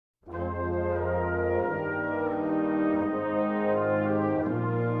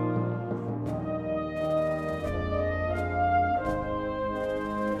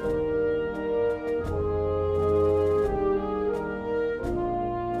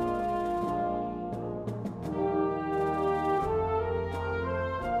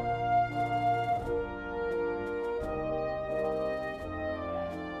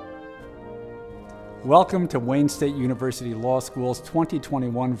Welcome to Wayne State University Law School's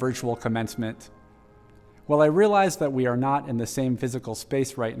 2021 virtual commencement. While I realize that we are not in the same physical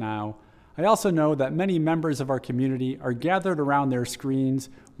space right now, I also know that many members of our community are gathered around their screens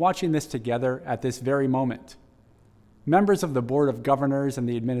watching this together at this very moment. Members of the Board of Governors and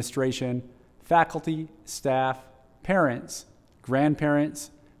the administration, faculty, staff, parents,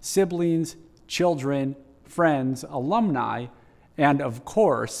 grandparents, siblings, children, friends, alumni, and of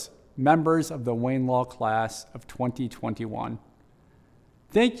course, members of the Wayne Law class of 2021.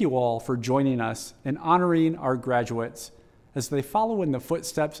 Thank you all for joining us in honoring our graduates as they follow in the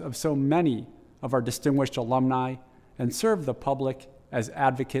footsteps of so many of our distinguished alumni and serve the public as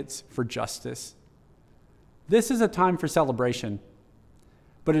advocates for justice. This is a time for celebration,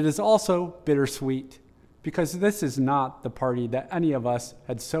 but it is also bittersweet because this is not the party that any of us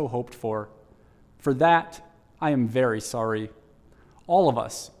had so hoped for. For that, I am very sorry. All of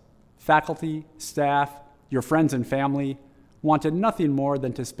us, faculty, staff, your friends and family, wanted nothing more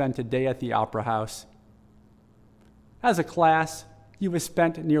than to spend today at the Opera House. As a class, you have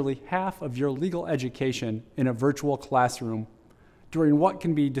spent nearly half of your legal education in a virtual classroom during what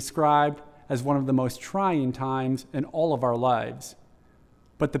can be described as one of the most trying times in all of our lives.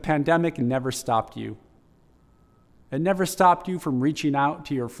 But the pandemic never stopped you. It never stopped you from reaching out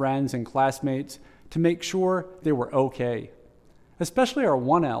to your friends and classmates to make sure they were okay, especially our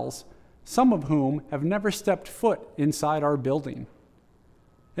 1Ls, some of whom have never stepped foot inside our building.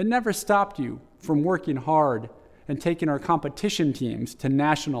 It never stopped you from working hard and taking our competition teams to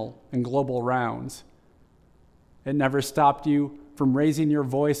national and global rounds. It never stopped you from raising your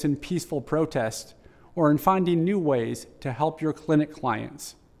voice in peaceful protest or in finding new ways to help your clinic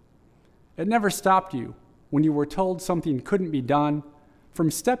clients. It never stopped you when you were told something couldn't be done from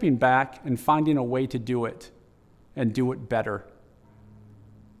stepping back and finding a way to do it and do it better.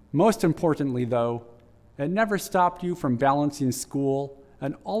 Most importantly, though, it never stopped you from balancing school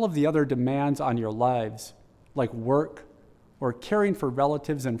and all of the other demands on your lives, like work, or caring for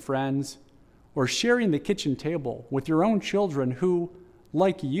relatives and friends, or sharing the kitchen table with your own children who,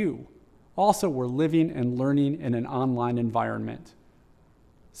 like you, also were living and learning in an online environment.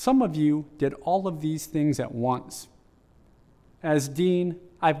 Some of you did all of these things at once. As dean,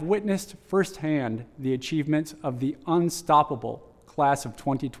 I've witnessed firsthand the achievements of the unstoppable class of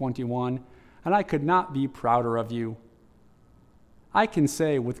 2021, and I could not be prouder of you. I can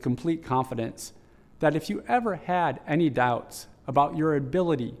say with complete confidence that if you ever had any doubts about your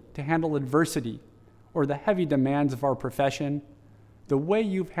ability to handle adversity or the heavy demands of our profession, the way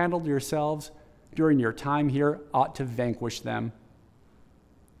you've handled yourselves during your time here ought to vanquish them.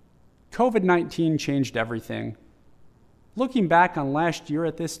 COVID-19 changed everything. Looking back on last year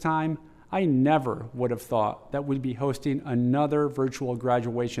at this time, I never would have thought that we'd be hosting another virtual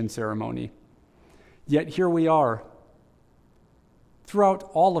graduation ceremony. Yet here we are. Throughout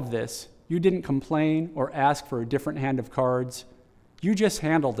all of this, you didn't complain or ask for a different hand of cards. You just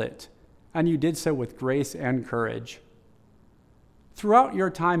handled it, and you did so with grace and courage. Throughout your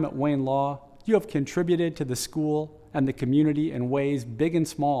time at Wayne Law, you have contributed to the school and the community in ways big and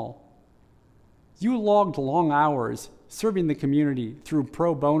small. You logged long hours serving the community through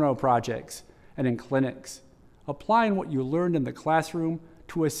pro bono projects and in clinics, applying what you learned in the classroom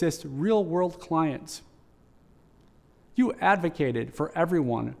to assist real-world clients. You advocated for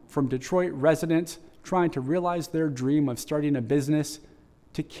everyone from Detroit residents trying to realize their dream of starting a business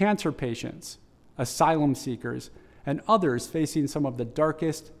to cancer patients, asylum seekers, and others facing some of the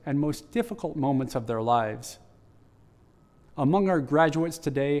darkest and most difficult moments of their lives. Among our graduates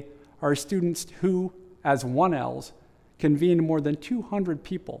today are students who, as 1Ls, convened more than 200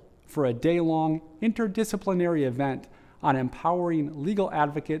 people for a day-long interdisciplinary event on empowering legal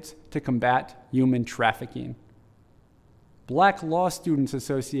advocates to combat human trafficking. Black Law Students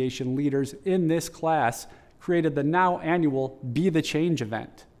Association leaders in this class created the now annual Be the Change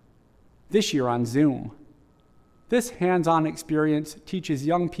event, this year on Zoom. This hands-on experience teaches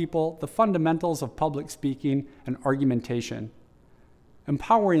young people the fundamentals of public speaking and argumentation,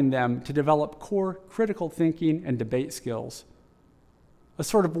 empowering them to develop core critical thinking and debate skills, a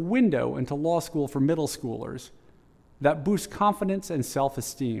sort of window into law school for middle schoolers that boosts confidence and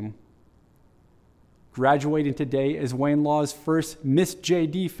self-esteem. Graduating today is Wayne Law's first Miss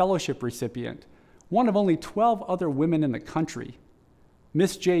JD Fellowship recipient, one of only 12 other women in the country.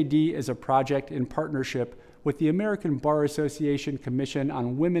 Miss JD is a project in partnership with the American Bar Association Commission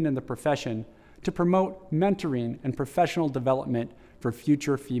on Women in the Profession to promote mentoring and professional development for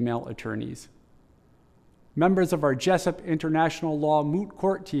future female attorneys. Members of our Jessup International Law Moot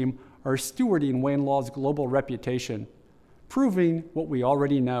Court team are stewarding Wayne Law's global reputation, proving what we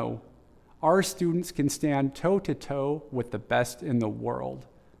already know. our students can stand toe-to-toe with the best in the world.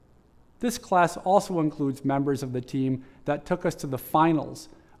 This class also includes members of the team that took us to the finals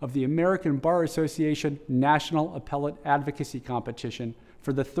of the American Bar Association National Appellate Advocacy Competition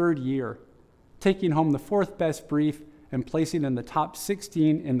for the 3rd year, taking home the 4th best brief and placing in the top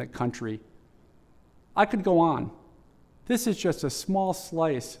 16 in the country. I could go on. This is just a small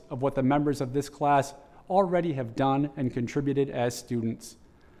slice of what the members of this class already have done and contributed as students.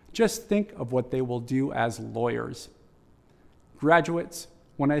 Just think of what they will do as lawyers. Graduates,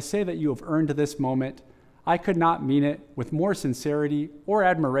 when I say that you have earned this moment, I could not mean it with more sincerity or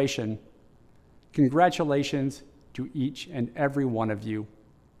admiration. Congratulations to each and every one of you.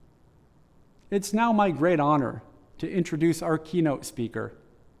 It's now my great honor to introduce our keynote speaker.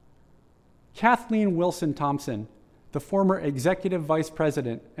 Kathleen Wilson Thompson, the former Executive Vice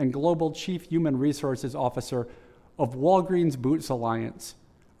President and Global Chief Human Resources Officer of Walgreens Boots Alliance,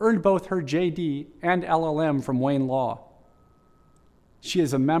 earned both her JD and LLM from Wayne Law. She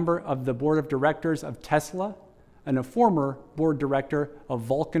is a member of the board of directors of Tesla and a former board director of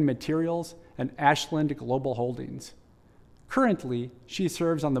Vulcan Materials and Ashland Global Holdings. Currently, she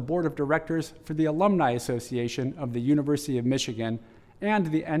serves on the board of directors for the Alumni Association of the University of Michigan and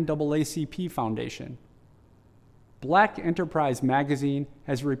the NAACP Foundation. Black Enterprise magazine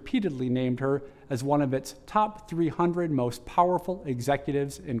has repeatedly named her as one of its top 300 most powerful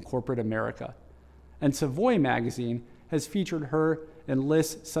executives in corporate America, and Savoy magazine has featured her in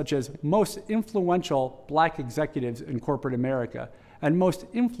lists such as Most Influential Black Executives in Corporate America and Most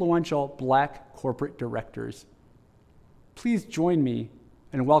Influential Black Corporate Directors. Please join me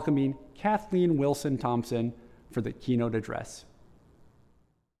in welcoming Kathleen Wilson Thompson for the keynote address.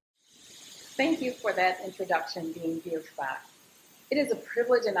 Thank you for that introduction, Dean Bierschbach. It is a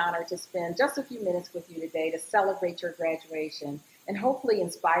privilege and honor to spend just a few minutes with you today to celebrate your graduation and hopefully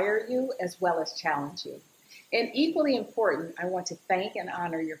inspire you as well as challenge you. And equally important, I want to thank and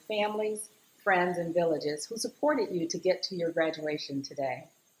honor your families, friends, and villages who supported you to get to your graduation today.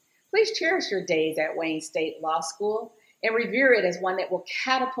 Please cherish your days at Wayne State Law School and revere it as one that will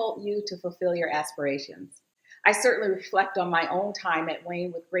catapult you to fulfill your aspirations. I certainly reflect on my own time at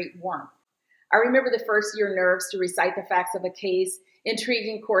Wayne with great warmth. I remember the first year nerves to recite the facts of a case,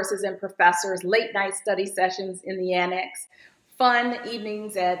 intriguing courses and professors, late night study sessions in the annex, fun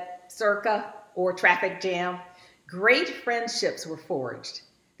evenings at Circa or Traffic Jam. Great friendships were forged.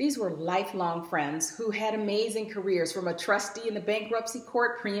 These were lifelong friends who had amazing careers, from a trustee in the bankruptcy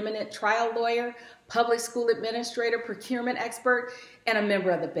court, preeminent trial lawyer, public school administrator, procurement expert, and a member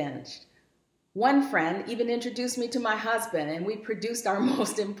of the bench. One friend even introduced me to my husband, and we produced our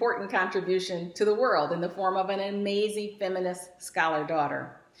most important contribution to the world in the form of an amazing feminist scholar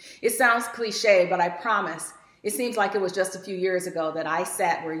daughter. It sounds cliche, but I promise it seems like it was just a few years ago that I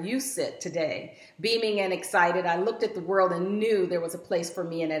sat where you sit today. Beaming and excited, I looked at the world and knew there was a place for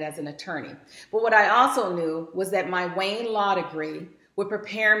me in it as an attorney. But what I also knew was that my Wayne Law degree would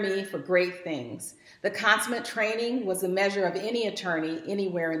prepare me for great things. The consummate training was the measure of any attorney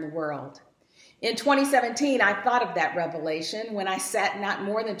anywhere in the world. In 2017, I thought of that revelation when I sat not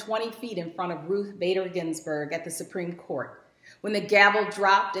more than 20 feet in front of Ruth Bader Ginsburg at the Supreme Court. When the gavel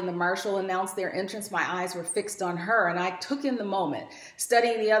dropped and the marshal announced their entrance, my eyes were fixed on her, and I took in the moment,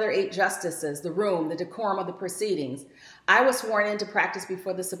 studying the other 8 justices, the room, the decorum of the proceedings. I was sworn into practice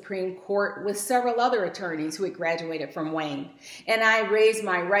before the Supreme Court with several other attorneys who had graduated from Wayne, and I raised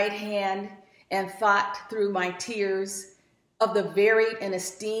my right hand and thought through my tears of the varied and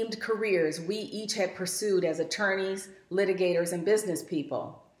esteemed careers we each had pursued as attorneys, litigators, and business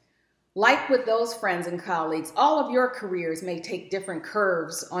people. Like with those friends and colleagues, all of your careers may take different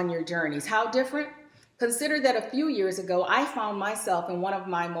curves on your journeys. How different? Consider that a few years ago, I found myself in one of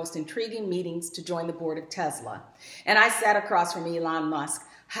my most intriguing meetings to join the board of Tesla. And I sat across from Elon Musk,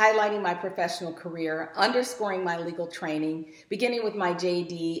 highlighting my professional career, underscoring my legal training, beginning with my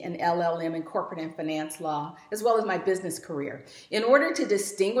JD and LLM in corporate and finance law, as well as my business career. In order to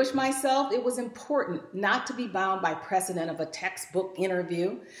distinguish myself, it was important not to be bound by precedent of a textbook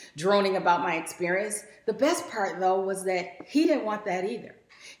interview, droning about my experience. The best part, though, was that he didn't want that either.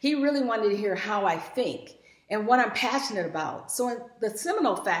 He really wanted to hear how I think and what I'm passionate about. So the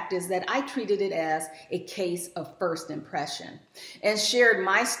seminal fact is that I treated it as a case of first impression and shared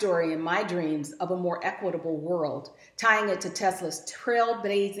my story and my dreams of a more equitable world, tying it to Tesla's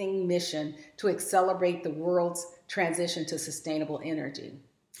trailblazing mission to accelerate the world's transition to sustainable energy.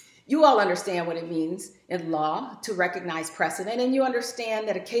 You all understand what it means in law to recognize precedent, and you understand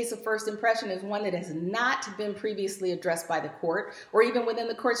that a case of first impression is one that has not been previously addressed by the court or even within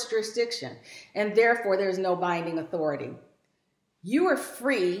the court's jurisdiction, and therefore there is no binding authority. You are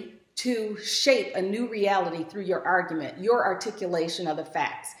free to shape a new reality through your argument, your articulation of the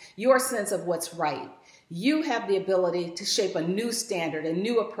facts, your sense of what's right. You have the ability to shape a new standard, a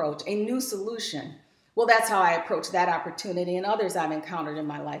new approach, a new solution. Well, that's how I approach that opportunity and others I've encountered in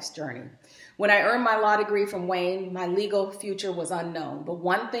my life's journey. When I earned my law degree from Wayne, my legal future was unknown, but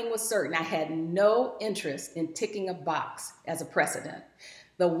one thing was certain: I had no interest in ticking a box as a precedent.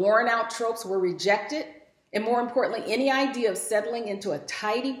 The worn out tropes were rejected, and more importantly, any idea of settling into a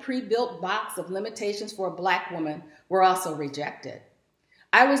tidy, pre-built box of limitations for a Black woman were also rejected.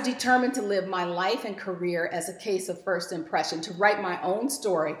 I was determined to live my life and career as a case of first impression, to write my own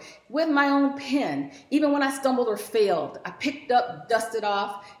story with my own pen. Even when I stumbled or failed, I picked up, dusted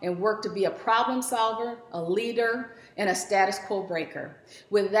off, and worked to be a problem solver, a leader, and a status quo breaker.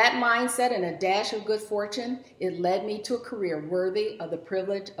 With that mindset and a dash of good fortune, it led me to a career worthy of the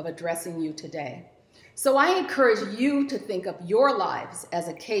privilege of addressing you today. So I encourage you to think of your lives as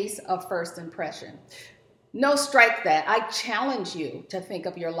a case of first impression. No, strike that. I challenge you to think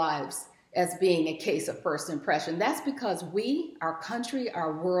of your lives as being a case of first impression. That's because we, our country,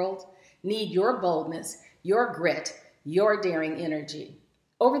 our world, need your boldness, your grit, your daring energy.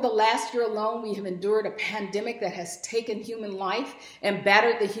 Over the last year alone, we have endured a pandemic that has taken human life and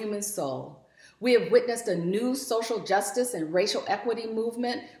battered the human soul. We have witnessed a new social justice and racial equity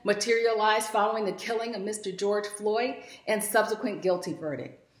movement materialize following the killing of Mr. George Floyd and subsequent guilty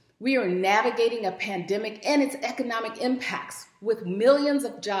verdict. We are navigating a pandemic and its economic impacts with millions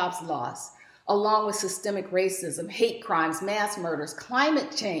of jobs lost, along with systemic racism, hate crimes, mass murders,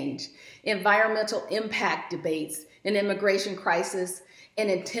 climate change, environmental impact debates, an immigration crisis, and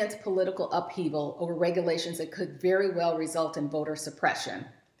intense political upheaval over regulations that could very well result in voter suppression.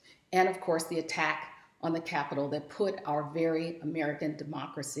 And of course, the attack on the Capitol that put our very American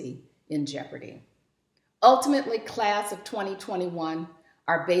democracy in jeopardy. Ultimately, class of 2021,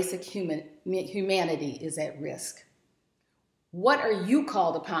 our basic humanity is at risk. What are you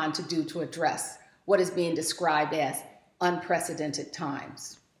called upon to do to address what is being described as unprecedented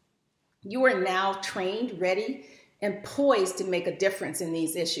times? You are now trained, ready, and poised to make a difference in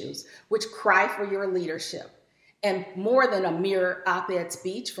these issues, which cry for your leadership. And more than a mere op-ed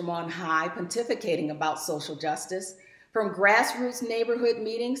speech from on high pontificating about social justice, from grassroots neighborhood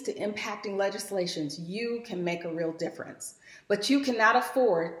meetings to impacting legislations, you can make a real difference. But you cannot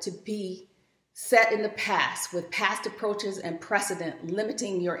afford to be set in the past with past approaches and precedent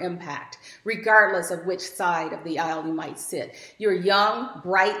limiting your impact, regardless of which side of the aisle you might sit. You're young,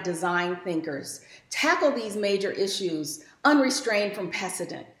 bright design thinkers. Tackle these major issues unrestrained from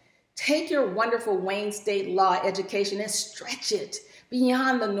precedent. Take your wonderful Wayne State law education and stretch it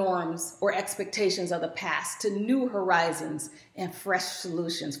beyond the norms or expectations of the past to new horizons and fresh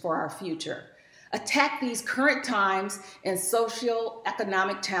solutions for our future. Attack these current times and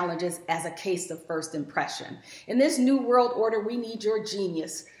socio-economic challenges as a case of first impression. In this new world order, we need your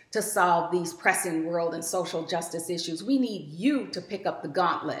genius to solve these pressing world and social justice issues. We need you to pick up the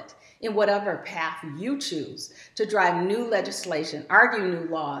gauntlet in whatever path you choose, to drive new legislation, argue new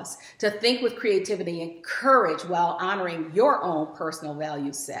laws, to think with creativity and courage while honoring your own personal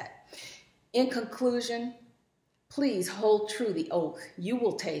value set. In conclusion, please hold true the oath you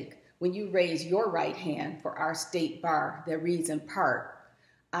will take when you raise your right hand for our state bar that reads in part,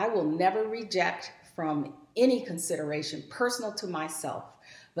 I will never reject from any consideration personal to myself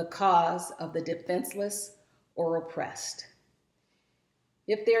the cause of the defenseless or oppressed.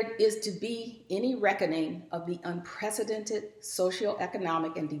 If there is to be any reckoning of the unprecedented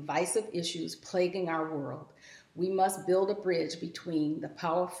socioeconomic and divisive issues plaguing our world, we must build a bridge between the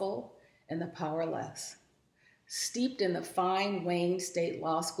powerful and the powerless. Steeped in the fine Wayne State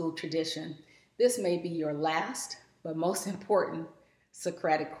Law School tradition, this may be your last, but most important,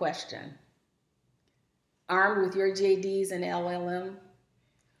 Socratic question. Armed with your JDs and LLM,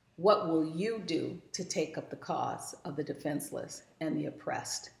 what will you do to take up the cause of the defenseless and the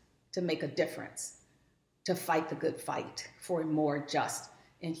oppressed, to make a difference, to fight the good fight for a more just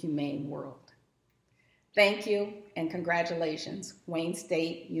and humane world? Thank you and congratulations, Wayne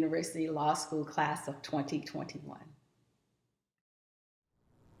State University Law School class of 2021.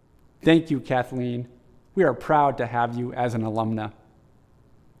 Thank you, Kathleen. We are proud to have you as an alumna.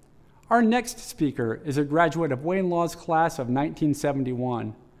 Our next speaker is a graduate of Wayne Law's class of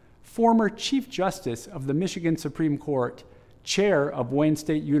 1971, former Chief Justice of the Michigan Supreme Court, Chair of Wayne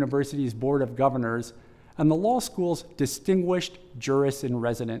State University's Board of Governors, and the law school's distinguished jurist in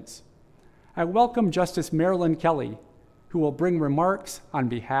residence. I welcome Justice Marilyn Kelly, who will bring remarks on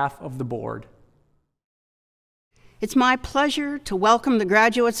behalf of the board. It's my pleasure to welcome the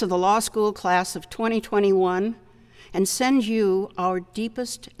graduates of the law school class of 2021 and send you our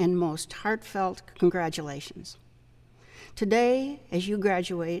deepest and most heartfelt congratulations. Today, as you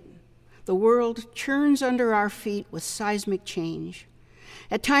graduate, the world churns under our feet with seismic change.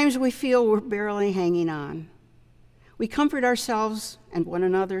 At times we feel we're barely hanging on. We comfort ourselves and one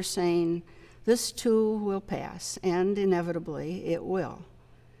another saying, this too will pass, and inevitably it will.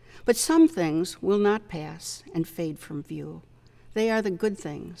 But some things will not pass and fade from view. They are the good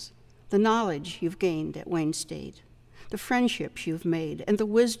things, the knowledge you've gained at Wayne State, the friendships you've made, and the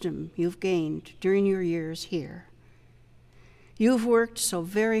wisdom you've gained during your years here. You've worked so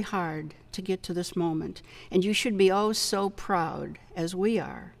very hard to get to this moment, and you should be oh so proud, as we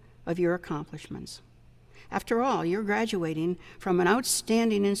are, of your accomplishments. After all, you're graduating from an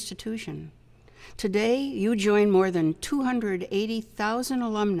outstanding institution. Today, you join more than 280,000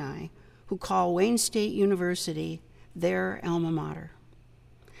 alumni who call Wayne State University their alma mater.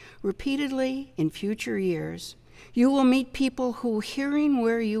 Repeatedly, in future years, you will meet people who, hearing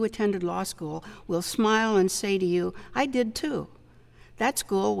where you attended law school, will smile and say to you, I did too. That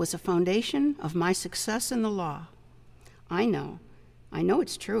school was a foundation of my success in the law. I know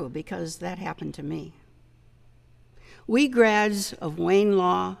it's true because that happened to me. We grads of Wayne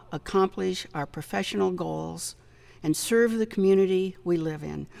Law accomplish our professional goals and serve the community we live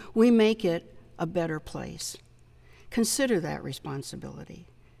in. We make it a better place. Consider that responsibility.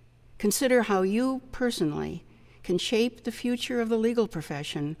 Consider how you personally can shape the future of the legal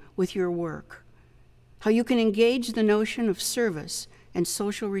profession with your work, how you can engage the notion of service and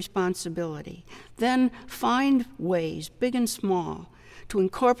social responsibility. Then find ways, big and small, to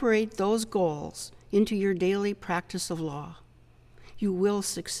incorporate those goals into your daily practice of law. You will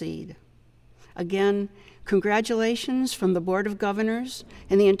succeed. Again, congratulations from the Board of Governors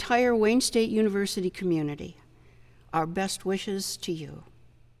and the entire Wayne State University community. Our best wishes to you.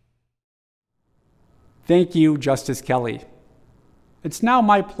 Thank you, Justice Kelly. It's now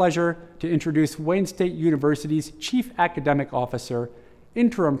my pleasure to introduce Wayne State University's Chief Academic Officer,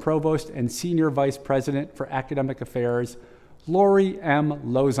 Interim Provost and Senior Vice President for Academic Affairs, Lori M.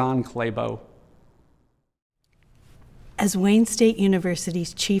 Lozon-Clabo. As Wayne State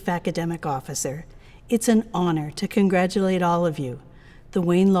University's Chief Academic Officer, it's an honor to congratulate all of you, the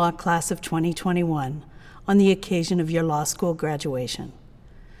Wayne Law Class of 2021, on the occasion of your law school graduation.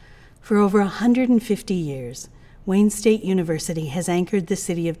 For over 150 years, Wayne State University has anchored the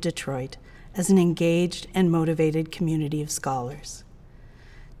city of Detroit as an engaged and motivated community of scholars.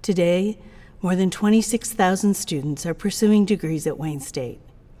 Today, more than 26,000 students are pursuing degrees at Wayne State.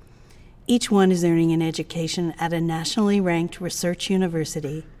 Each one is earning an education at a nationally ranked research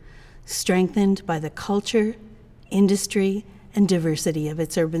university, strengthened by the culture, industry, and diversity of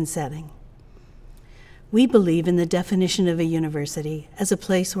its urban setting. We believe in the definition of a university as a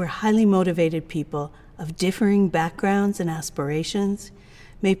place where highly motivated people of differing backgrounds and aspirations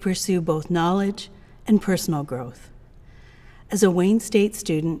may pursue both knowledge and personal growth. As a Wayne State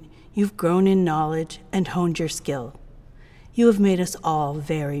student, you've grown in knowledge and honed your skill. You have made us all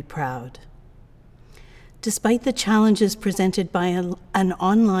very proud. Despite the challenges presented by an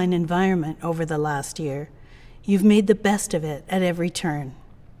online environment over the last year, you've made the best of it at every turn.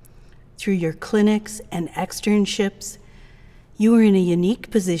 Through your clinics and externships, you are in a unique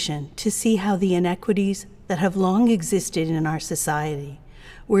position to see how the inequities that have long existed in our society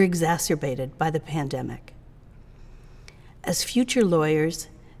were exacerbated by the pandemic. As future lawyers,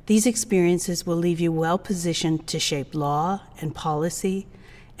 these experiences will leave you well positioned to shape law and policy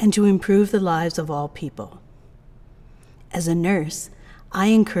and to improve the lives of all people. As a nurse, I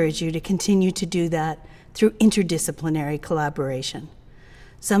encourage you to continue to do that through interdisciplinary collaboration,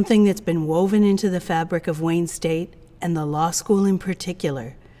 something that's been woven into the fabric of Wayne State and the law school in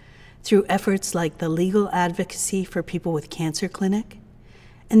particular, through efforts like the Legal Advocacy for People with Cancer Clinic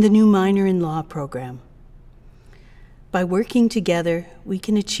and the new Minor in Law program. By working together, we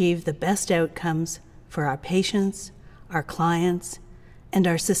can achieve the best outcomes for our patients, our clients, and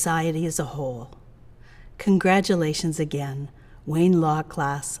our society as a whole. Congratulations again, Wayne Law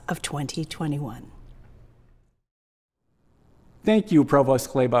Class of 2021. Thank you, Provost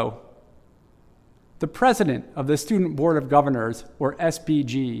Clabo. The President of the Student Board of Governors, or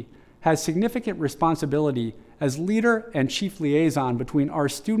SBG, has significant responsibility as leader and chief liaison between our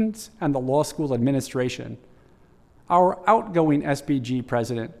students and the law school administration. Our outgoing SBG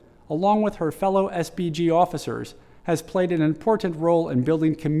president, along with her fellow SBG officers, has played an important role in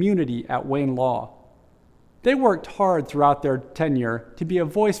building community at Wayne Law. They worked hard throughout their tenure to be a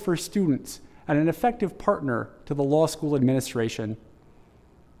voice for students and an effective partner to the law school administration.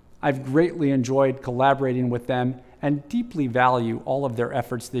 I've greatly enjoyed collaborating with them and deeply value all of their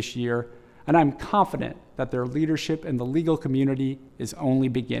efforts this year, and I'm confident that their leadership in the legal community is only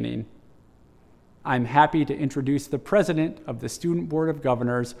beginning. I'm happy to introduce the President of the Student Board of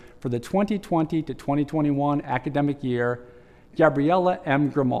Governors for the 2020 to 2021 academic year, Gabriella M.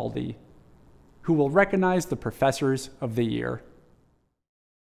 Grimaldi, who will recognize the Professors of the Year.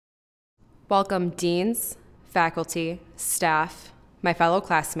 Welcome deans, faculty, staff, my fellow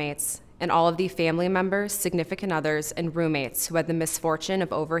classmates, and all of the family members, significant others, and roommates who had the misfortune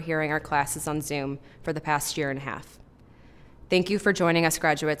of overhearing our classes on Zoom for the past year and a half. Thank you for joining us,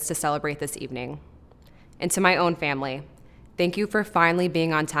 graduates, to celebrate this evening. And to my own family, thank you for finally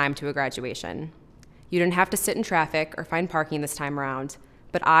being on time to a graduation. You didn't have to sit in traffic or find parking this time around,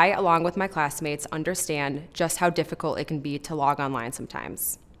 but I, along with my classmates, understand just how difficult it can be to log online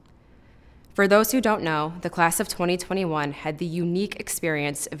sometimes. For those who don't know, the class of 2021 had the unique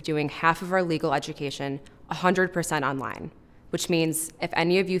experience of doing half of our legal education 100% online, which means if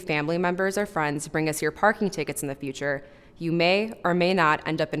any of you family members or friends bring us your parking tickets in the future, you may or may not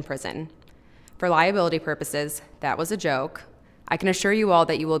end up in prison. For liability purposes, that was a joke. I can assure you all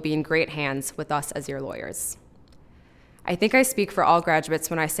that you will be in great hands with us as your lawyers. I think I speak for all graduates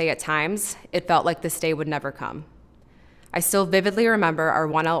when I say at times, it felt like this day would never come. I still vividly remember our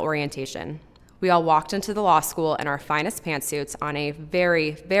 1L orientation. We all walked into the law school in our finest pantsuits on a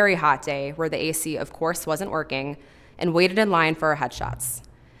very, very hot day where the AC, of course, wasn't working, and waited in line for our headshots.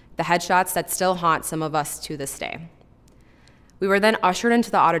 The headshots that still haunt some of us to this day. We were then ushered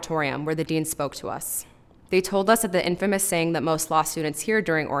into the auditorium where the dean spoke to us. They told us that the infamous saying that most law students hear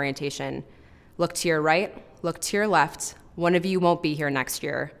during orientation, "Look to your right, look to your left, one of you won't be here next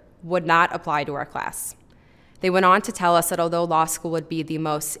year," would not apply to our class. They went on to tell us that although law school would be the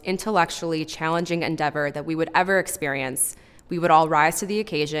most intellectually challenging endeavor that we would ever experience, we would all rise to the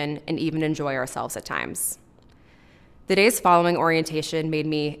occasion and even enjoy ourselves at times. The days following orientation made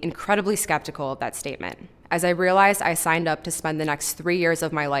me incredibly skeptical of that statement, as I realized I signed up to spend the next 3 years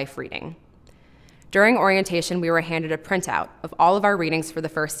of my life reading. During orientation, we were handed a printout of all of our readings for the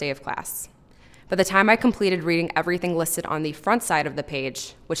first day of class. By the time I completed reading everything listed on the front side of the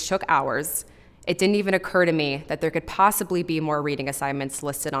page, which took hours, it didn't even occur to me that there could possibly be more reading assignments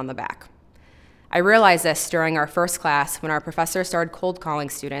listed on the back. I realized this during our first class when our professor started cold calling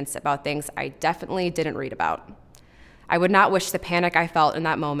students about things I definitely didn't read about. I would not wish the panic I felt in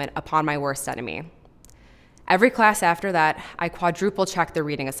that moment upon my worst enemy. Every class after that, I quadruple checked the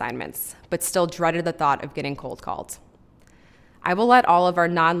reading assignments, but still dreaded the thought of getting cold called. I will let all of our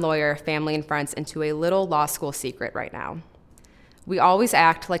non-lawyer family and friends into a little law school secret right now. We always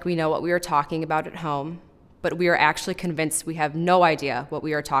act like we know what we are talking about at home, but we are actually convinced we have no idea what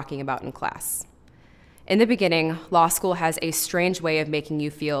we are talking about in class. In the beginning, law school has a strange way of making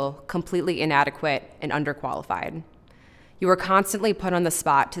you feel completely inadequate and underqualified. You are constantly put on the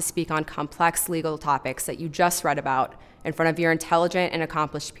spot to speak on complex legal topics that you just read about in front of your intelligent and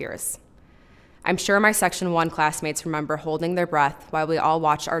accomplished peers. I'm sure my Section 1 classmates remember holding their breath while we all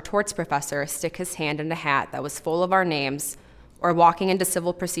watched our torts professor stick his hand in a hat that was full of our names, or walking into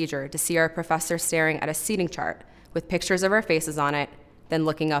civil procedure to see our professor staring at a seating chart with pictures of our faces on it, then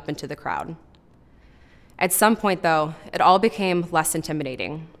looking up into the crowd. At some point, though, it all became less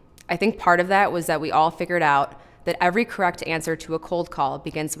intimidating. I think part of that was that we all figured out that every correct answer to a cold call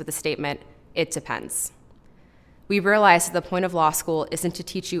begins with the statement, "It depends." We realized that the point of law school isn't to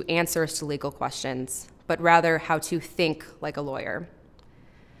teach you answers to legal questions, but rather how to think like a lawyer.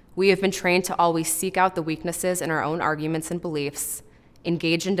 We have been trained to always seek out the weaknesses in our own arguments and beliefs,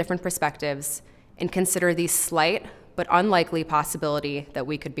 engage in different perspectives, and consider the slight but unlikely possibility that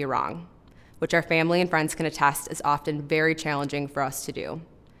we could be wrong, which our family and friends can attest is often very challenging for us to do.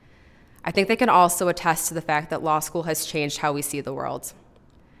 I think they can also attest to the fact that law school has changed how we see the world.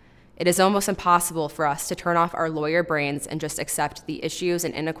 It is almost impossible for us to turn off our lawyer brains and just accept the issues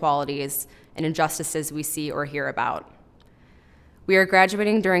and inequalities and injustices we see or hear about. We are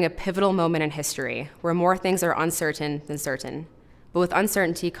graduating during a pivotal moment in history where more things are uncertain than certain, but with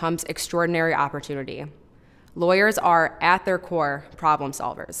uncertainty comes extraordinary opportunity. Lawyers are, at their core, problem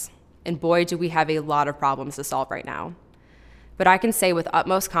solvers, and boy, do we have a lot of problems to solve right now. But I can say with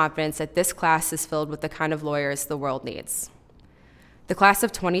utmost confidence that this class is filled with the kind of lawyers the world needs. The class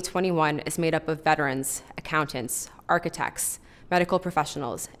of 2021 is made up of veterans, accountants, architects, medical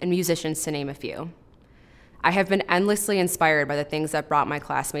professionals, and musicians, to name a few. I have been endlessly inspired by the things that brought my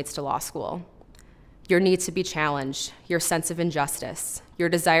classmates to law school. Your need to be challenged, your sense of injustice, your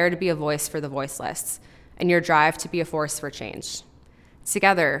desire to be a voice for the voiceless, and your drive to be a force for change.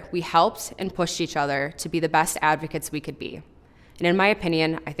 Together, we helped and pushed each other to be the best advocates we could be. And in my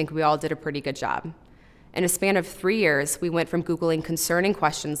opinion, I think we all did a pretty good job. In a span of 3 years, we went from Googling concerning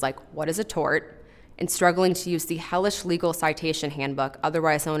questions like, what is a tort, and struggling to use the hellish legal citation handbook,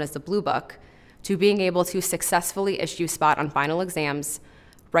 otherwise known as the Blue Book, to being able to successfully issue spot on final exams,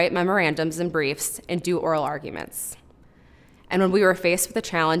 write memorandums and briefs, and do oral arguments. And when we were faced with the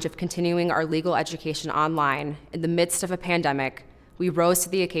challenge of continuing our legal education online in the midst of a pandemic, we rose to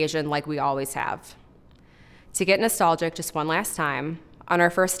the occasion like we always have. To get nostalgic just one last time, on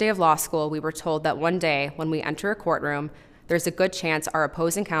our first day of law school, we were told that one day when we enter a courtroom, there's a good chance our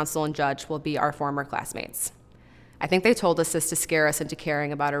opposing counsel and judge will be our former classmates. I think they told us this to scare us into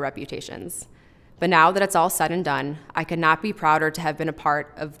caring about our reputations. But now that it's all said and done, I could not be prouder to have been a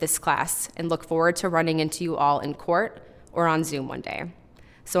part of this class and look forward to running into you all in court or on Zoom one day.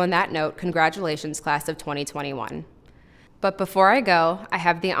 So on that note, congratulations, class of 2021. But before I go, I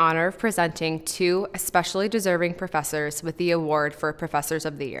have the honor of presenting two especially deserving professors with the award for Professors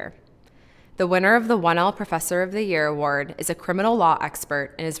of the Year. The winner of the 1L Professor of the Year award is a criminal law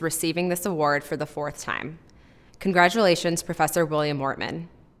expert and is receiving this award for the fourth time. Congratulations, Professor William Ortman.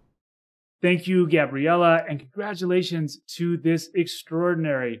 Thank you, Gabriella, and congratulations to this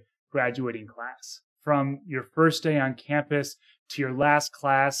extraordinary graduating class. From your first day on campus to your last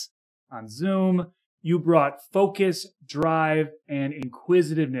class on Zoom, you brought focus, drive, and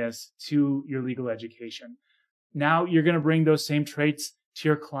inquisitiveness to your legal education. Now you're going to bring those same traits to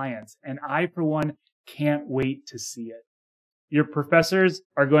your clients, and I, for one, can't wait to see it. Your professors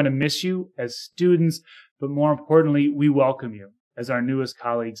are going to miss you as students, but more importantly, we welcome you as our newest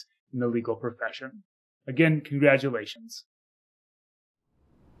colleagues in the legal profession. Again, congratulations.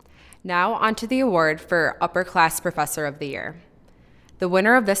 Now on to the award for Upper Class Professor of the Year. The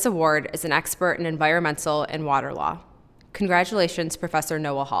winner of this award is an expert in environmental and water law. Congratulations, Professor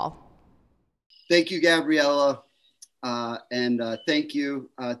Noah Hall. Thank you, Gabriella, and thank you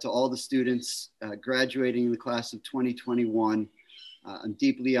to all the students graduating in the class of 2021. I'm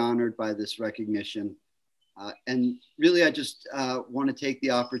deeply honored by this recognition. And really, I just want to take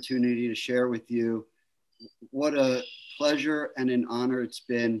the opportunity to share with you what a pleasure and an honor it's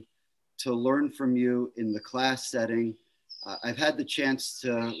been to learn from you in the class setting. I've had the chance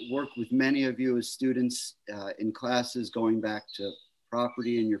to work with many of you as students in classes going back to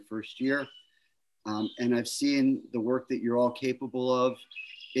property in your first year. And I've seen the work that you're all capable of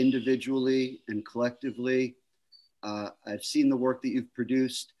individually and collectively. I've seen the work that you've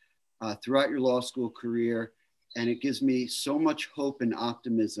produced throughout your law school career, and it gives me so much hope and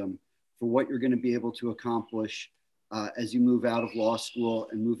optimism for what you're going to be able to accomplish as you move out of law school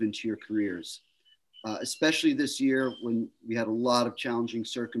and move into your careers. Especially this year when we had a lot of challenging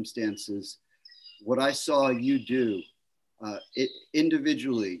circumstances. What I saw you do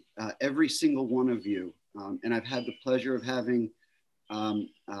individually, every single one of you, and I've had the pleasure of having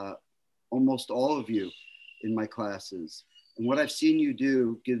almost all of you in my classes. And what I've seen you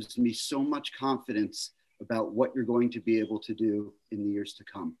do gives me so much confidence about what you're going to be able to do in the years to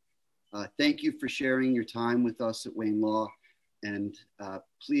come. Thank you for sharing your time with us at Wayne Law. And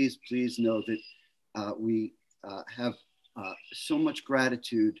please, please know that we have so much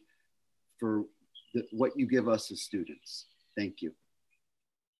gratitude for what you give us as students. Thank you.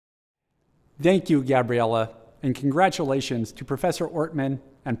 Thank you, Gabriella, and congratulations to Professor Ortman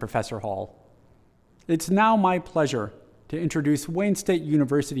and Professor Hall. It's now my pleasure to introduce Wayne State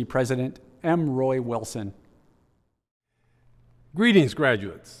University President M. Roy Wilson. Greetings,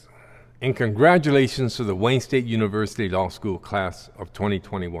 graduates, and congratulations to the Wayne State University Law School class of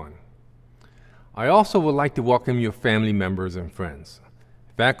 2021. I also would like to welcome your family members and friends,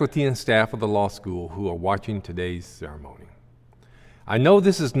 faculty and staff of the law school who are watching today's ceremony. I know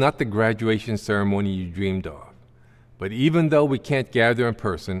this is not the graduation ceremony you dreamed of, but even though we can't gather in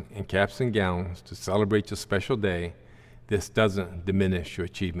person in caps and gowns to celebrate your special day, this doesn't diminish your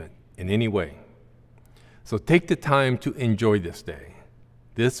achievement in any way. So take the time to enjoy this day,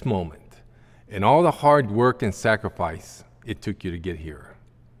 this moment, and all the hard work and sacrifice it took you to get here.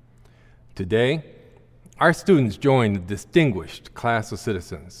 Today, our students join the distinguished class of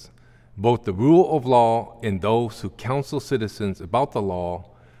citizens. Both the rule of law and those who counsel citizens about the law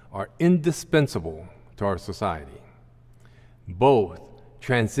are indispensable to our society. Both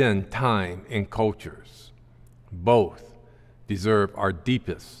transcend time and cultures. Both deserve our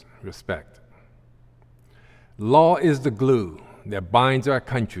deepest respect. Law is the glue that binds our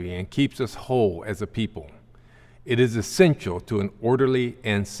country and keeps us whole as a people. It is essential to an orderly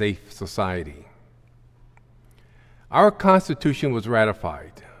and safe society. Our Constitution was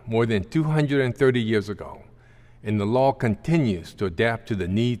ratified more than 230 years ago, and the law continues to adapt to the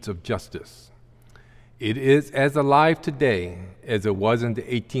needs of justice. It is as alive today as it was in the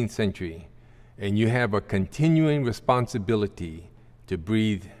 18th century, and you have a continuing responsibility to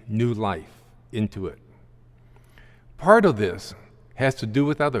breathe new life into it. Part of this has to do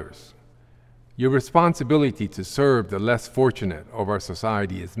with others. Your responsibility to serve the less fortunate of our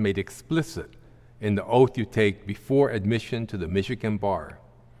society is made explicit in the oath you take before admission to the Michigan Bar.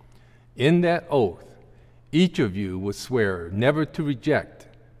 In that oath, each of you would swear never to reject,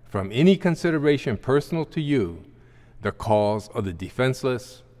 from any consideration personal to you, the cause of the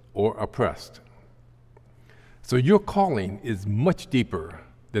defenseless or oppressed. So your calling is much deeper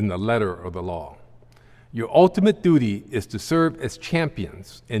than the letter of the law. Your ultimate duty is to serve as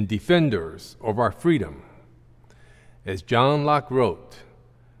champions and defenders of our freedom. As John Locke wrote,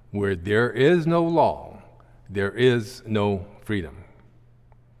 where there is no law, there is no freedom.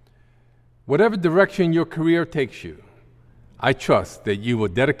 Whatever direction your career takes you, I trust that you will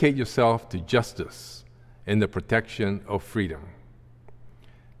dedicate yourself to justice and the protection of freedom.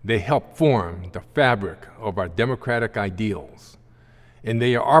 They help form the fabric of our democratic ideals, and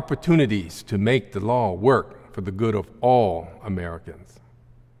they are opportunities to make the law work for the good of all Americans.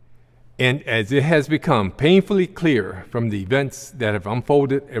 And as it has become painfully clear from the events that have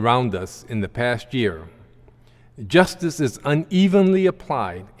unfolded around us in the past year, justice is unevenly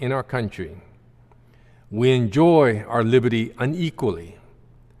applied in our country. We enjoy our liberty unequally,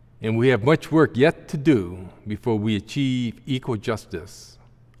 and we have much work yet to do before we achieve equal justice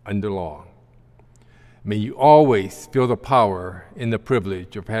under law. May you always feel the power and the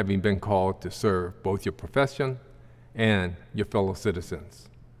privilege of having been called to serve both your profession and your fellow citizens.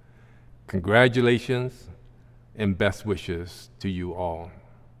 Congratulations and best wishes to you all.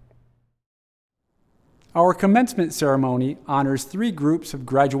 Our commencement ceremony honors 3 groups of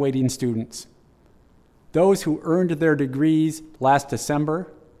graduating students: those who earned their degrees last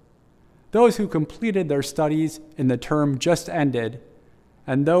December, those who completed their studies in the term just ended,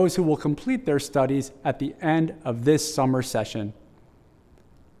 and those who will complete their studies at the end of this summer session.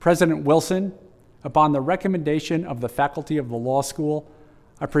 President Wilson, upon the recommendation of the faculty of the law school,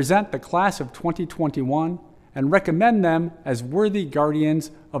 I present the class of 2021 and recommend them as worthy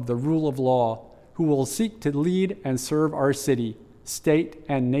guardians of the rule of law, who will seek to lead and serve our city, state,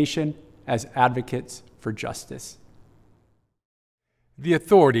 and nation as advocates for justice. The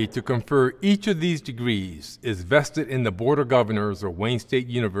authority to confer each of these degrees is vested in the Board of Governors of Wayne State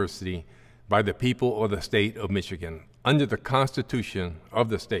University by the people of the state of Michigan under the Constitution of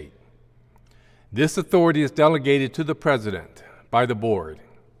the state. This authority is delegated to the President by the Board.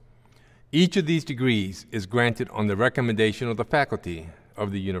 Each of these degrees is granted on the recommendation of the faculty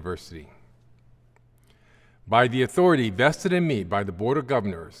of the university. By the authority vested in me by the Board of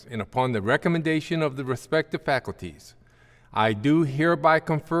Governors and upon the recommendation of the respective faculties, I do hereby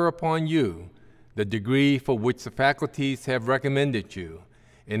confer upon you the degree for which the faculties have recommended you,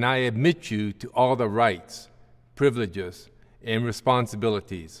 and I admit you to all the rights, privileges, and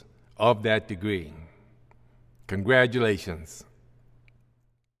responsibilities of that degree. Congratulations.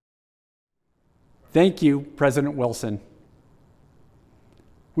 Thank you, President Wilson.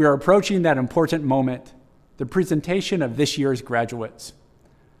 We are approaching that important moment, the presentation of this year's graduates.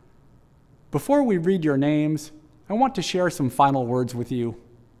 Before we read your names, I want to share some final words with you.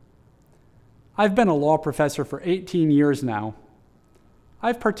 I've been a law professor for 18 years now.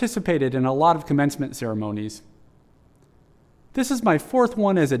 I've participated in a lot of commencement ceremonies. This is my 4th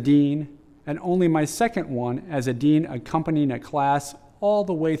one as a dean, and only my 2nd one as a dean accompanying a class all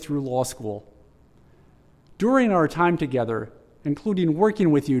the way through law school. During our time together, including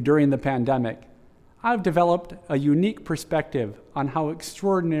working with you during the pandemic, I've developed a unique perspective on how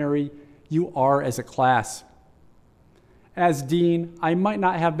extraordinary you are as a class. As dean, I might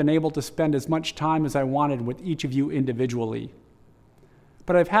not have been able to spend as much time as I wanted with each of you individually,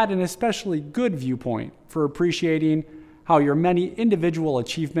 but I've had an especially good viewpoint for appreciating how your many individual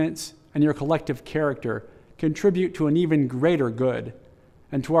achievements and your collective character contribute to an even greater good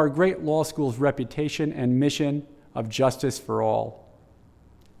and to our great law school's reputation and mission of justice for all.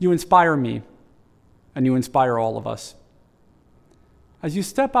 You inspire me, and you inspire all of us. As you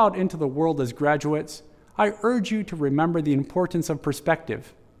step out into the world as graduates, I urge you to remember the importance of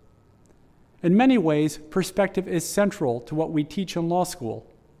perspective. In many ways, perspective is central to what we teach in law school.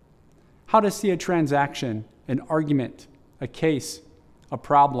 How to see a transaction, an argument, a case, a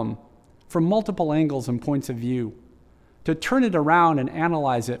problem, from multiple angles and points of view, to turn it around and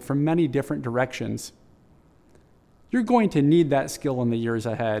analyze it from many different directions. You're going to need that skill in the years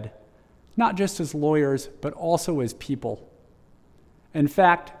ahead, not just as lawyers, but also as people. In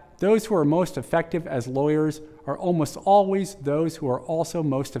fact, those who are most effective as lawyers are almost always those who are also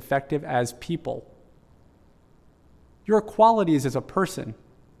most effective as people. Your qualities as a person,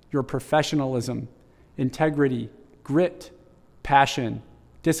 your professionalism, integrity, grit, passion,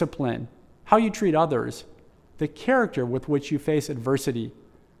 discipline, how you treat others, the character with which you face adversity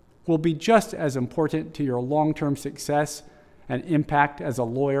will be just as important to your long-term success and impact as a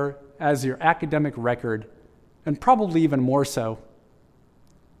lawyer as your academic record, and probably even more so.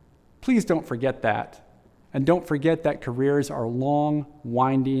 Please don't forget that, and don't forget that careers are long,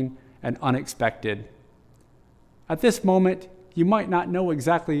 winding, and unexpected. At this moment, you might not know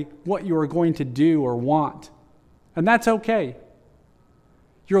exactly what you are going to do or want, and that's okay.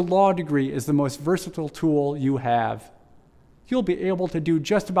 Your law degree is the most versatile tool you have. You'll be able to do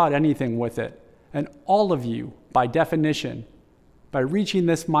just about anything with it, and all of you, by definition, by reaching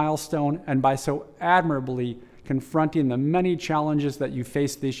this milestone and by so admirably confronting the many challenges that you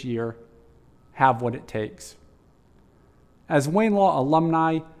face this year, have what it takes. As Wayne Law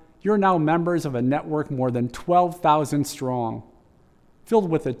alumni, you're now members of a network more than 12,000 strong, filled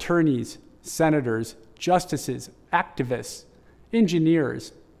with attorneys, senators, justices, activists,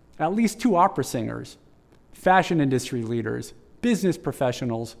 engineers, at least 2 opera singers, fashion industry leaders, business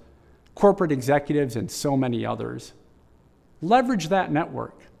professionals, corporate executives, and so many others. Leverage that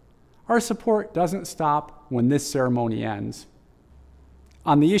network. Our support doesn't stop when this ceremony ends.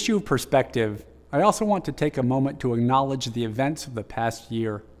 On the issue of perspective, I also want to take a moment to acknowledge the events of the past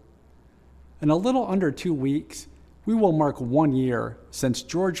year. In a little under 2 weeks, we will mark 1 year since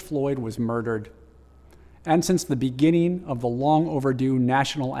George Floyd was murdered, and since the beginning of the long overdue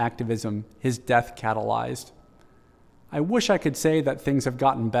national activism his death catalyzed. I wish I could say that things have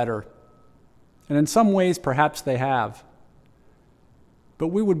gotten better, and in some ways perhaps they have. But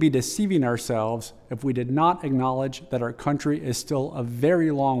we would be deceiving ourselves if we did not acknowledge that our country is still a very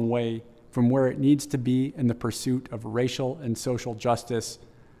long way from where it needs to be in the pursuit of racial and social justice,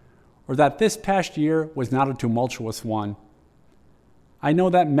 or that this past year was not a tumultuous one. I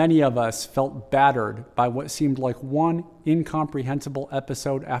know that many of us felt battered by what seemed like one incomprehensible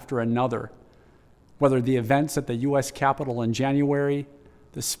episode after another, whether the events at the U.S. Capitol in January,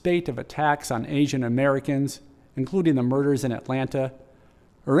 the spate of attacks on Asian Americans, including the murders in Atlanta,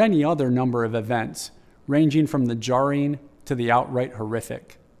 or any other number of events, ranging from the jarring to the outright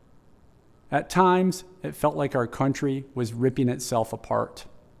horrific. At times, it felt like our country was ripping itself apart.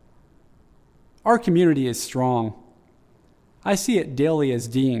 Our community is strong. I see it daily as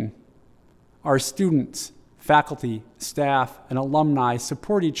dean. Our students, faculty, staff, and alumni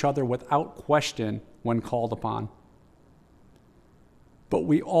support each other without question when called upon. But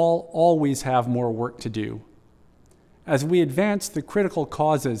we all always have more work to do. As we advance the critical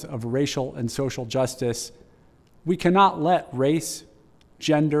causes of racial and social justice, we cannot let race,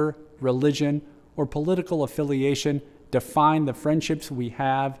 gender, religion, or political affiliation define the friendships we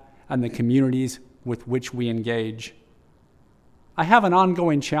have and the communities with which we engage. I have an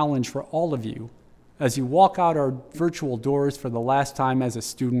ongoing challenge for all of you as you walk out our virtual doors for the last time as a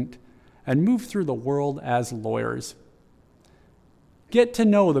student and move through the world as lawyers. Get to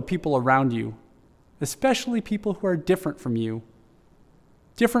know the people around you, especially people who are different from you.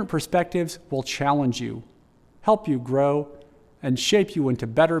 Different perspectives will challenge you, help you grow, and shape you into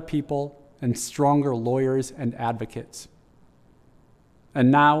better people and stronger lawyers and advocates. And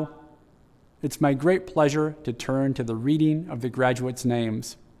now, it's my great pleasure to turn to the reading of the graduates'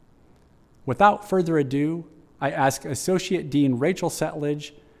 names. Without further ado, I ask Associate Dean Rachel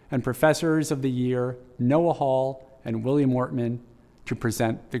Settlage and Professors of the Year Noah Hall and William Wortman to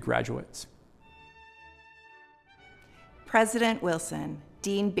present the graduates. President Wilson,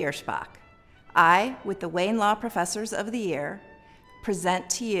 Dean Bierschbach, I, with the Wayne Law Professors of the Year, present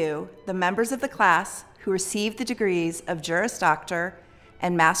to you the members of the class who received the degrees of Juris Doctor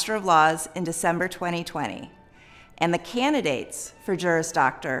and Master of Laws in December 2020, and the candidates for Juris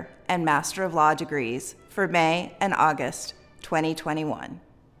Doctor and Master of Law degrees for May and August 2021.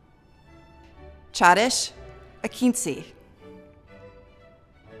 Chadish Akinci.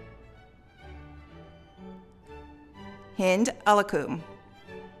 Hind Alakum.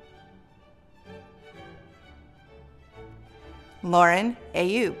 Lauren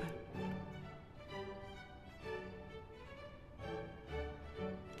Ayub.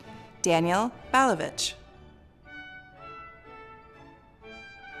 Daniel Balovich.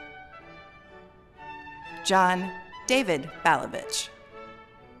 John David Balovich.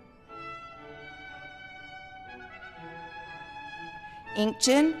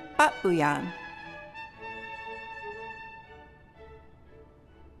 Inkjin Batbuyan.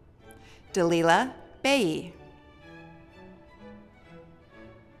 Dalila Bayi.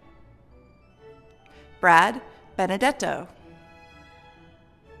 Brad Benedetto.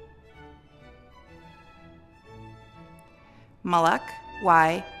 Malak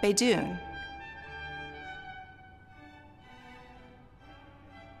Y. Beydoun.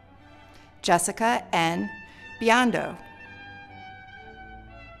 Jessica N. Biondo,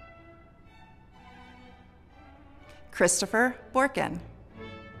 Christopher Borkin,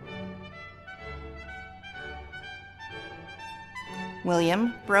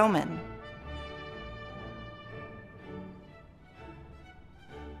 William Broman,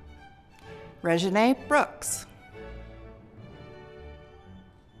 Regine Brooks,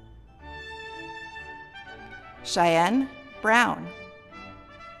 Cheyenne Brown,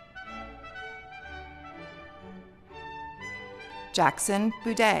 Jackson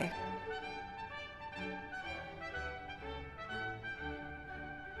Boudet,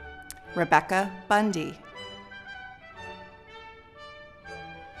 Rebecca Bundy,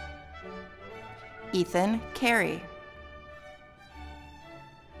 Ethan Carey,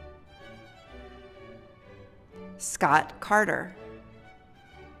 Scott Carter,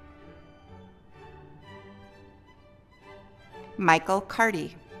 Michael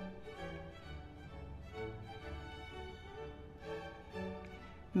Carty,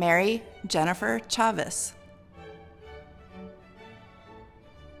 Mary Jennifer Chavez,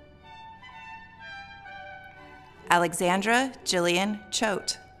 Alexandra Jillian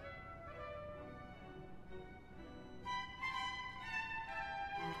Choate,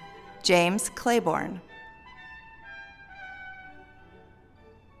 James Claiborne,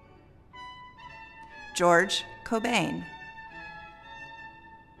 George Cobain,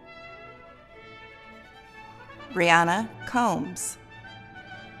 Brianna Combs,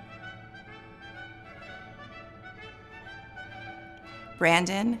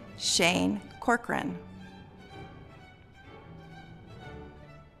 Brandon Shane Corcoran,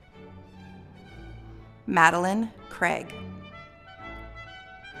 Madeline Craig,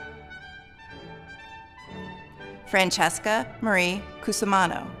 Francesca Marie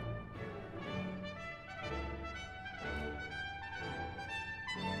Cusimano,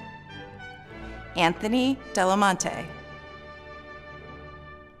 Anthony Delamonte,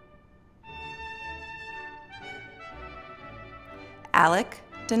 Alec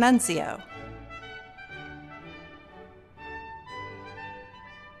D'Annunzio,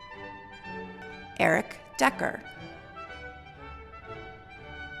 Eric Decker,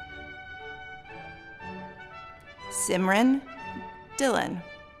 Simran Dillon,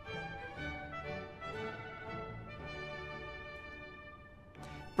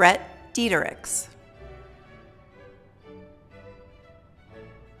 Brett Diedericks,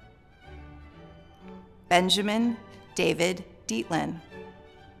 Benjamin David Dietlin,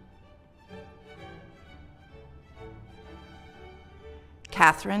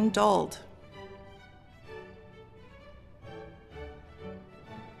 Catherine Dold,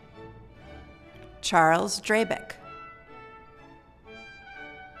 Charles Drabeck,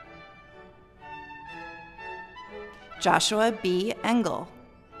 Joshua B. Engel,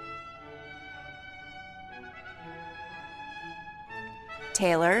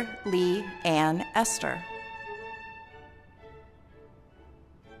 Taylor Lee Ann Esther,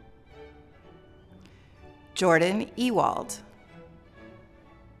 Jordan Ewald,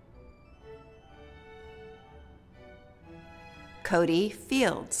 Cody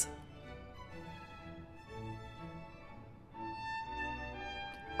Fields,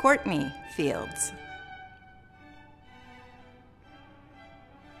 Courtney Fields,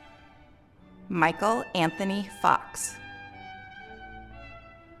 Michael Anthony Fox,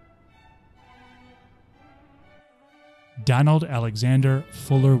 Donald Alexander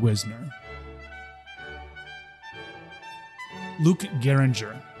Fuller Wisner, Luke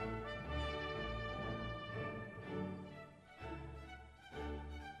Geringer,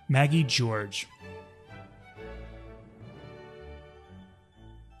 Maggie George,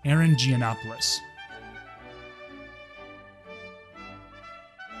 Aaron Giannopoulos,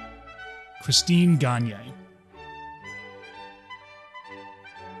 Christine Gagne,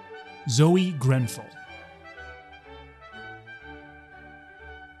 Zoe Grenfell,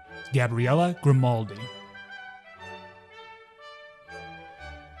 Gabriella Grimaldi,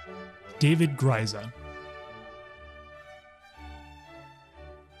 David Greiser,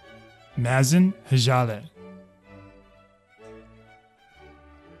 Mazen Hajale,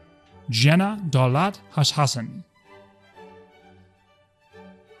 Jenna Daulat Hashhassan,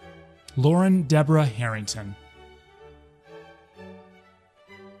 Lauren Deborah Harrington,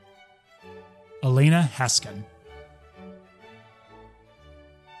 Elena Haskin,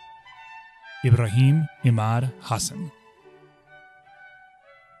 Ibrahim Imad Hassan,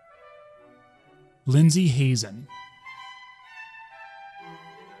 Lindsay Hazen,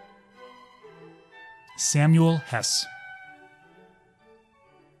 Samuel Hess,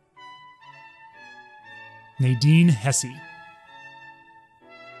 Nadine Hesse,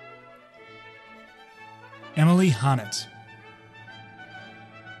 Emily Honnett,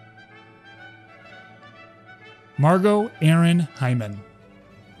 Margot Aaron Hyman,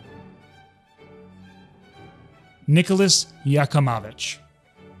 Nicholas Yakumovich,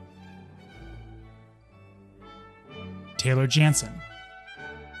 Taylor Jansen,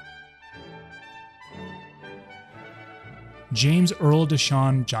 James Earl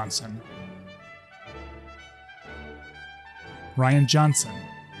Deshawn Johnson, Ryan Johnson,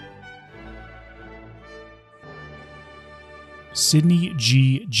 Sydney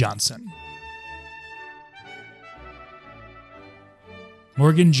G. Johnson,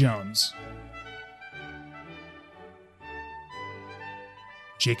 Morgan Jones,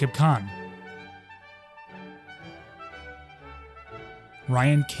 Jacob Kahn,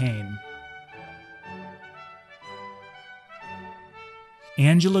 Ryan Kane,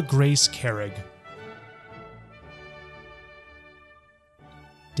 Angela Grace Carrig,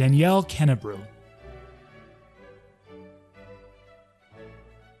 Danielle Kennebrew,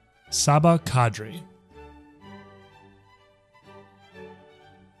 Saba Kadri,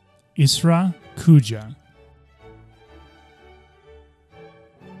 Isra Kuja,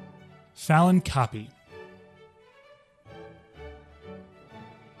 Fallon Copy,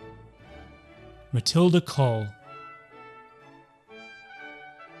 Matilda Cull,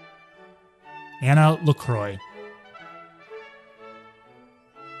 Anna LaCroix,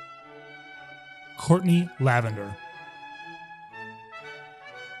 Courtney Lavender,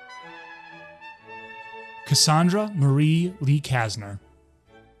 Cassandra Marie Lee Kasner,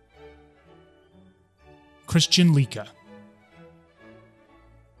 Christian Lika,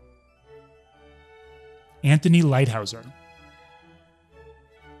 Anthony Lighthouser,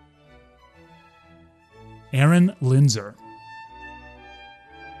 Aaron Linzer,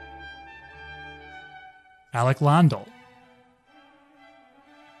 Alec Londell,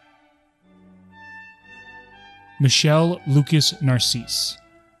 Michelle Lucas Narcisse,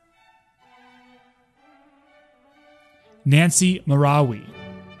 Nancy Marawi,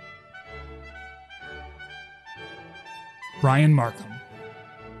 Brian Markham,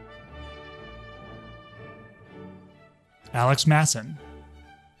 Alex Masson,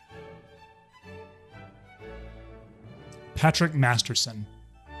 Patrick Masterson,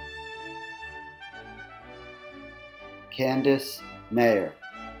 Candace Mayer,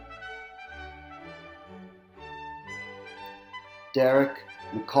 Derek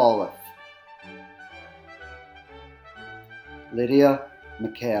McAuliffe, Lydia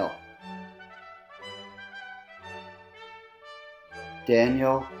McHale,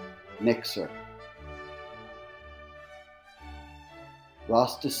 Daniel Mixer,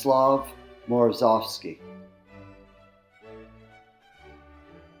 Rostislav Morozovsky,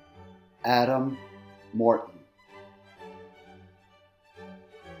 Adam Morton,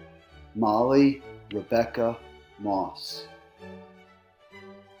 Molly Rebecca Moss,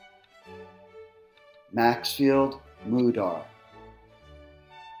 Maxfield Mudar,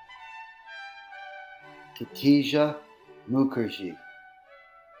 Tatija Mukherjee,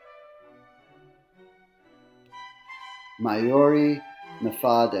 Mayuri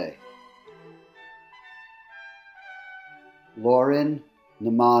Nafade, Lauren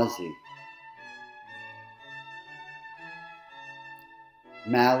Namazi,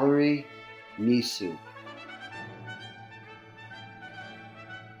 Mallory Nisu,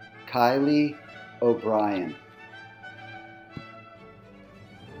 Kylie O'Brien,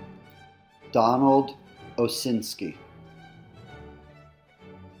 Donald Osinski,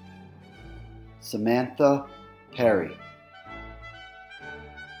 Samantha Perry,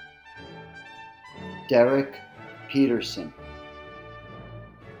 Derek Peterson,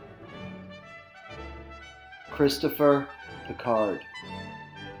 Christopher Picard,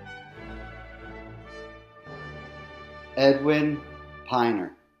 Edwin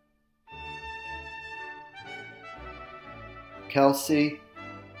Piner, Kelsey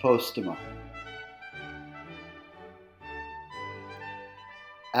Postuma,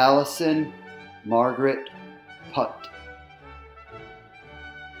 Allison Margaret Putt,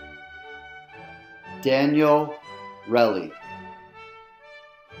 Daniel Relly,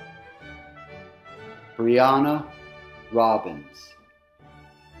 Brianna Robbins,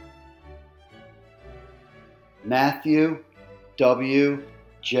 Matthew W.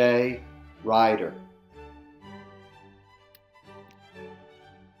 J. Ryder,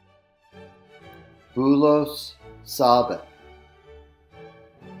 Bulos Sabe,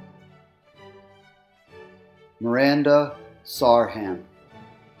 Miranda Sarham,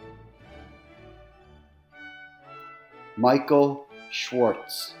 Michael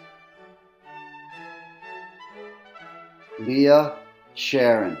Schwartz, Leah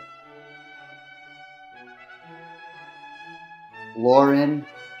Sharon, Lauren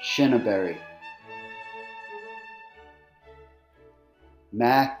Shinneberry,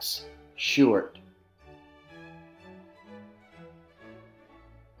 Max Shewart,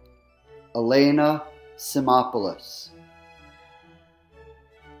 Elena Simopoulos,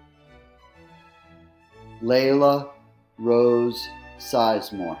 Layla Rose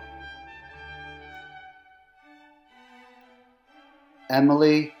Sizemore,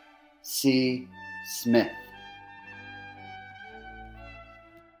 Emily C. Smith,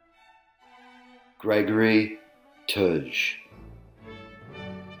 Gregory Tudge,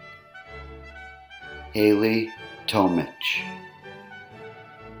 Haley Tomich,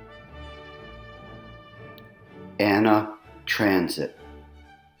 Anna Transit,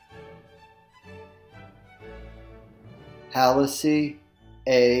 Hallisey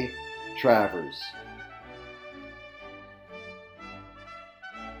A. Travers,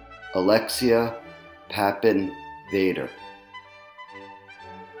 Alexia Papin Vader,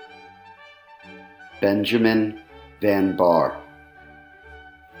 Benjamin Van Bar,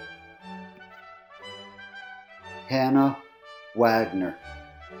 Hannah Wagner,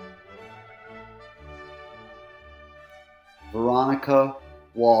 Veronica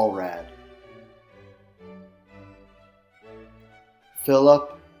Walrad,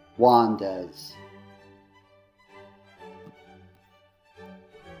 Philip Wandez,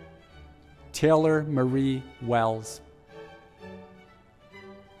 Taylor Marie Wells,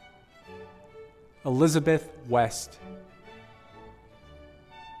 Elizabeth West,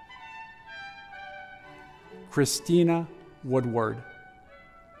 Christina Woodward,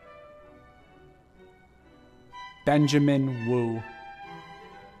 Benjamin Wu,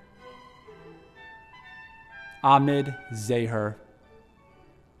 Ahmed Zahir.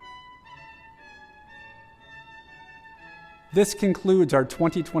 This concludes our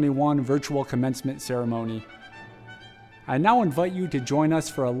 2021 virtual commencement ceremony. I now invite you to join us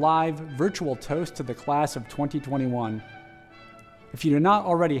for a live virtual toast to the class of 2021. If you do not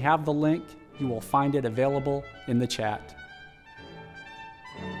already have the link, you will find it available in the chat.